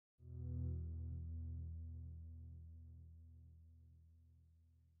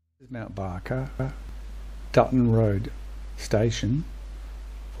This is Mt Baker, Dutton Road station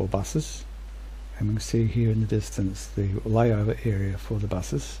for buses, and we can see here in the distance the layover area for the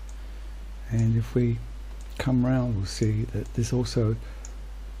buses. And if we come round, we'll see that this also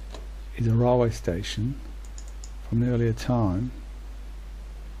is a railway station from an earlier time.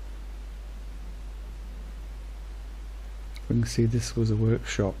 We can see this was a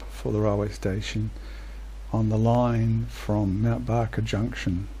workshop for the railway station on the line from Mt Baker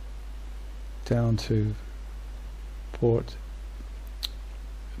Junction down to Port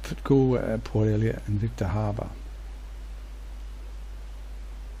Elliot and Victor Harbour.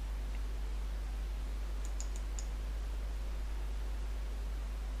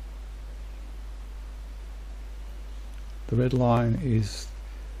 The red line is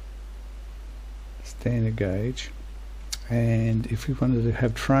standard gauge, and if we wanted to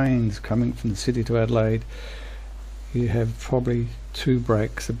have trains coming from the city to Adelaide, you have probably two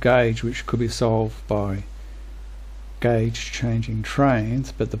breaks of gauge, which could be solved by gauge changing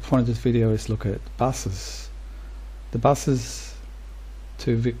trains, but the point of this video is to look at buses. The buses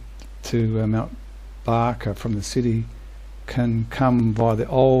to Mt Baker from the city can come by the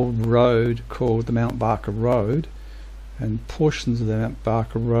old road called the Mt Baker Road, and portions of the Mt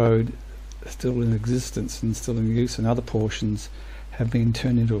Baker Road are still in existence and still in use, and other portions have been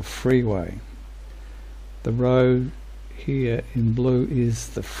turned into a freeway. The road here in blue is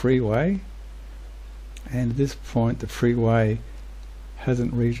the freeway, and at this point the freeway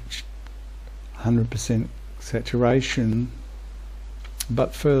hasn't reached 100% saturation,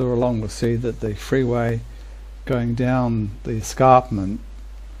 but further along we'll see that the freeway going down the escarpment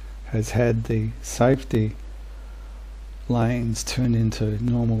has had the safety lanes turned into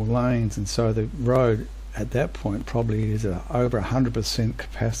normal lanes, and so the road at that point probably is over 100%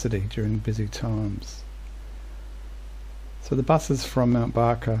 capacity during busy times. So the buses from Mt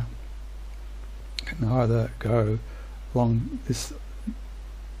Baker can either go along this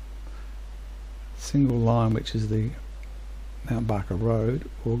single line, which is the Mt Baker Road,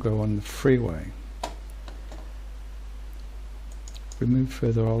 or go on the freeway. If we move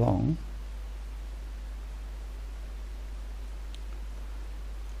further along,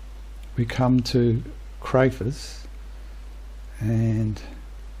 we come to Crafers, and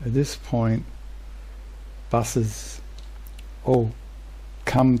at this point buses all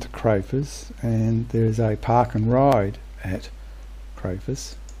come to Crafers, and there is a park and ride at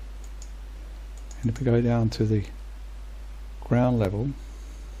Crafers. And if we go down to the ground level,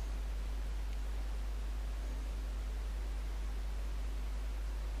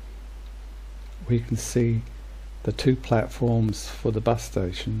 we can see the two platforms for the bus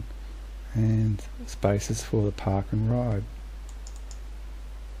station and spaces for the park and ride.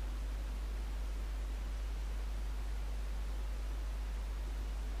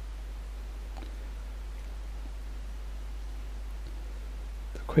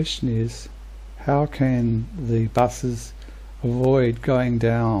 The question is, how can the buses avoid going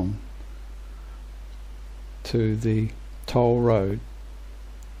down to the toll road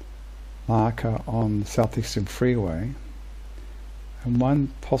marker on the Southeastern Freeway? And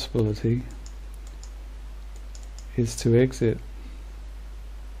one possibility is to exit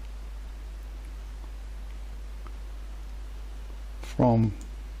from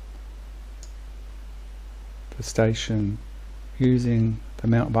the station using the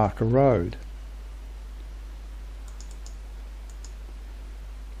Mt Baker Road.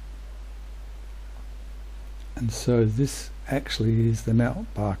 And so this actually is the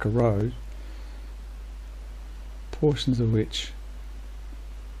Mt Baker Road, portions of which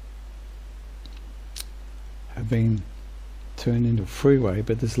have been turned into a freeway,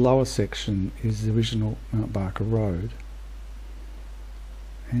 but this lower section is the original Mt Baker Road.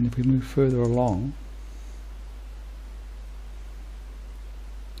 And if we move further along,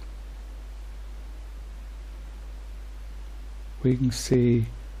 we can see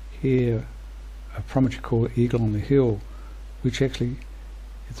here a promontory called Eagle on the Hill, which actually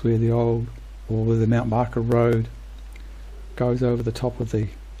is where the old, or where the Mt Baker Road goes over the top of the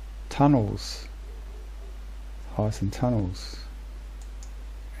tunnels, Hyson tunnels,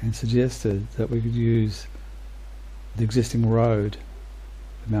 and suggested that we could use the existing road,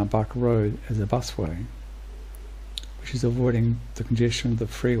 the Mt Baker Road, as a busway, which is avoiding the congestion of the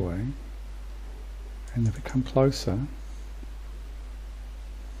freeway. And if we come closer,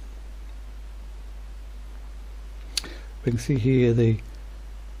 we can see here the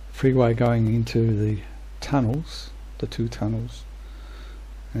freeway going into the tunnels, the two tunnels,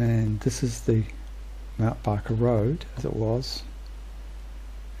 and this is the Mt Baker Road as it was.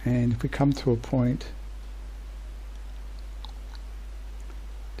 And if we come to a point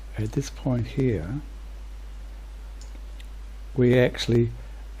at this point here, we actually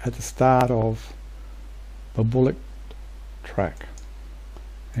at the start of the Bullock Track.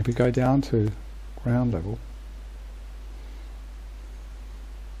 If we go down to ground level,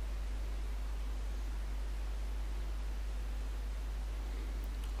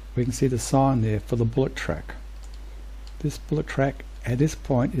 we can see the sign there for the Bullock Track. This Bullock Track at this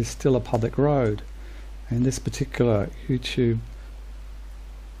point is still a public road, and this particular YouTube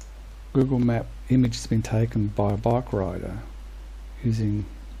Google Map image has been taken by a bike rider using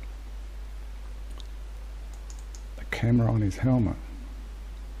a camera on his helmet.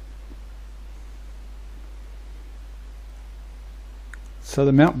 So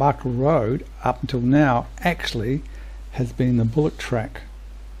the Mt Baker Road up until now actually has been the Bullock Track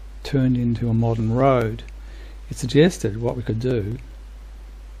turned into a modern road. It suggested what we could do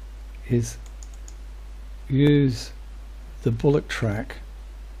is use the Bullock Track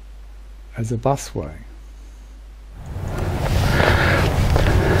as a busway.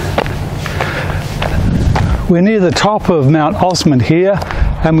 We're near the top of Mt Osmond here,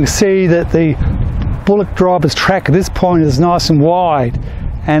 and we see that the Bullock driver's track at this point is nice and wide,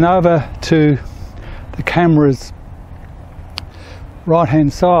 and over to the camera's right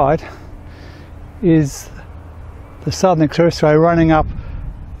hand side is the Southern Expressway running up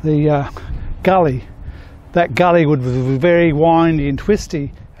the gully. That gully would be very windy and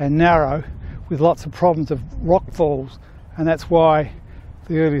twisty and narrow, with lots of problems of rock falls, and that's why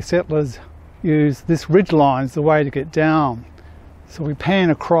the early settlers used this ridge line as the way to get down. So we pan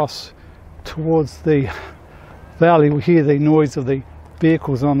across towards the valley. We hear the noise of the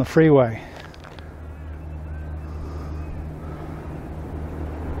vehicles on the freeway.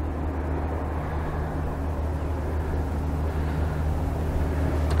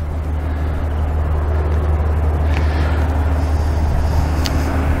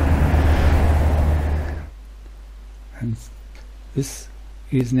 And this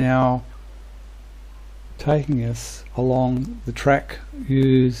is now taking us along the track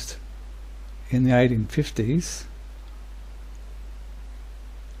used in the 1850s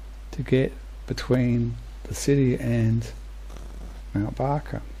to get between the city and Mt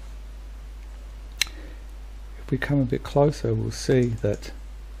Baker. If we come a bit closer, we'll see that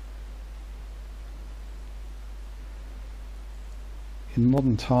in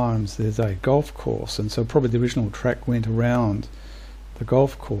modern times there's a golf course, and so probably the original track went around the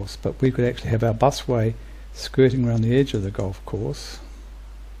golf course, but we could actually have our busway skirting around the edge of the golf course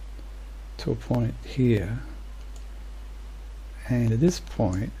to a point here, and at this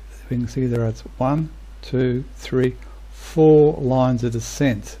point we can see there are 1, 2, 3, 4 lines of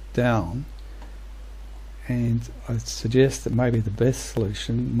descent down, and I suggest that maybe the best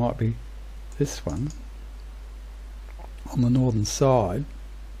solution might be this one on the northern side,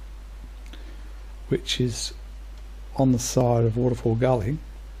 which is on the side of Waterfall Gully,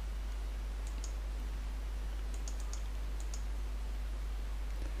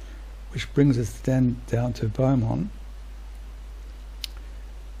 which brings us down to Beaumont,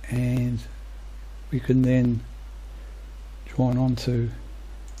 and we can then join on to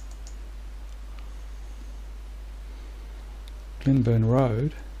Glenburn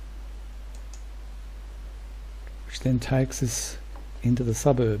Road, which then takes us into the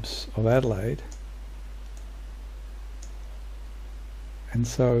suburbs of Adelaide. And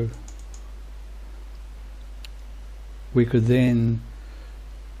so we could then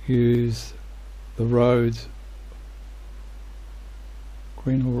use the road,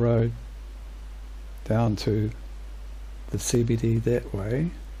 Greenhill Road, down to the CBD that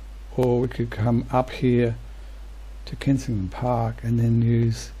way, or we could come up here to Kensington Park and then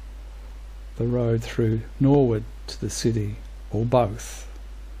use the road through Norwood to the city, or both.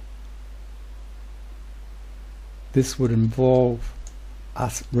 This would involve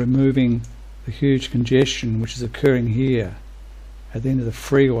us removing the huge congestion which is occurring here at the end of the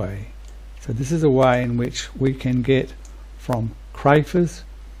freeway. So this is a way in which we can get from Crafers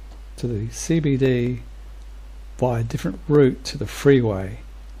to the CBD by a different route to the freeway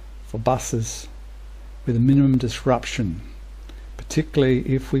for buses with a minimum disruption, particularly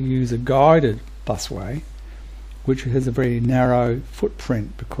if we use a guided busway, which has a very narrow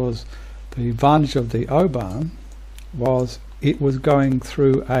footprint, because the advantage of the O-Bahn was it was going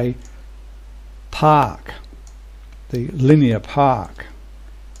through a park, the linear park.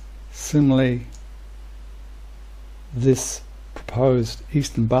 Similarly, this proposed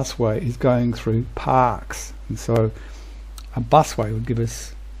Eastern Busway is going through parks, and so a busway would give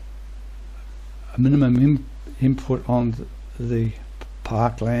us a minimum input on the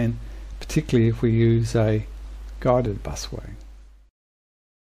parkland, particularly if we use a guided busway.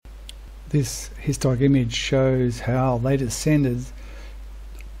 This historic image shows how they descended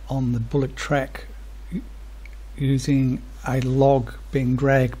on the Bullock Track using a log being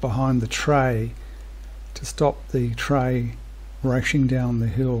dragged behind the tray to stop the tray rushing down the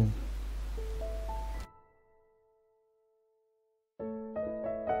hill.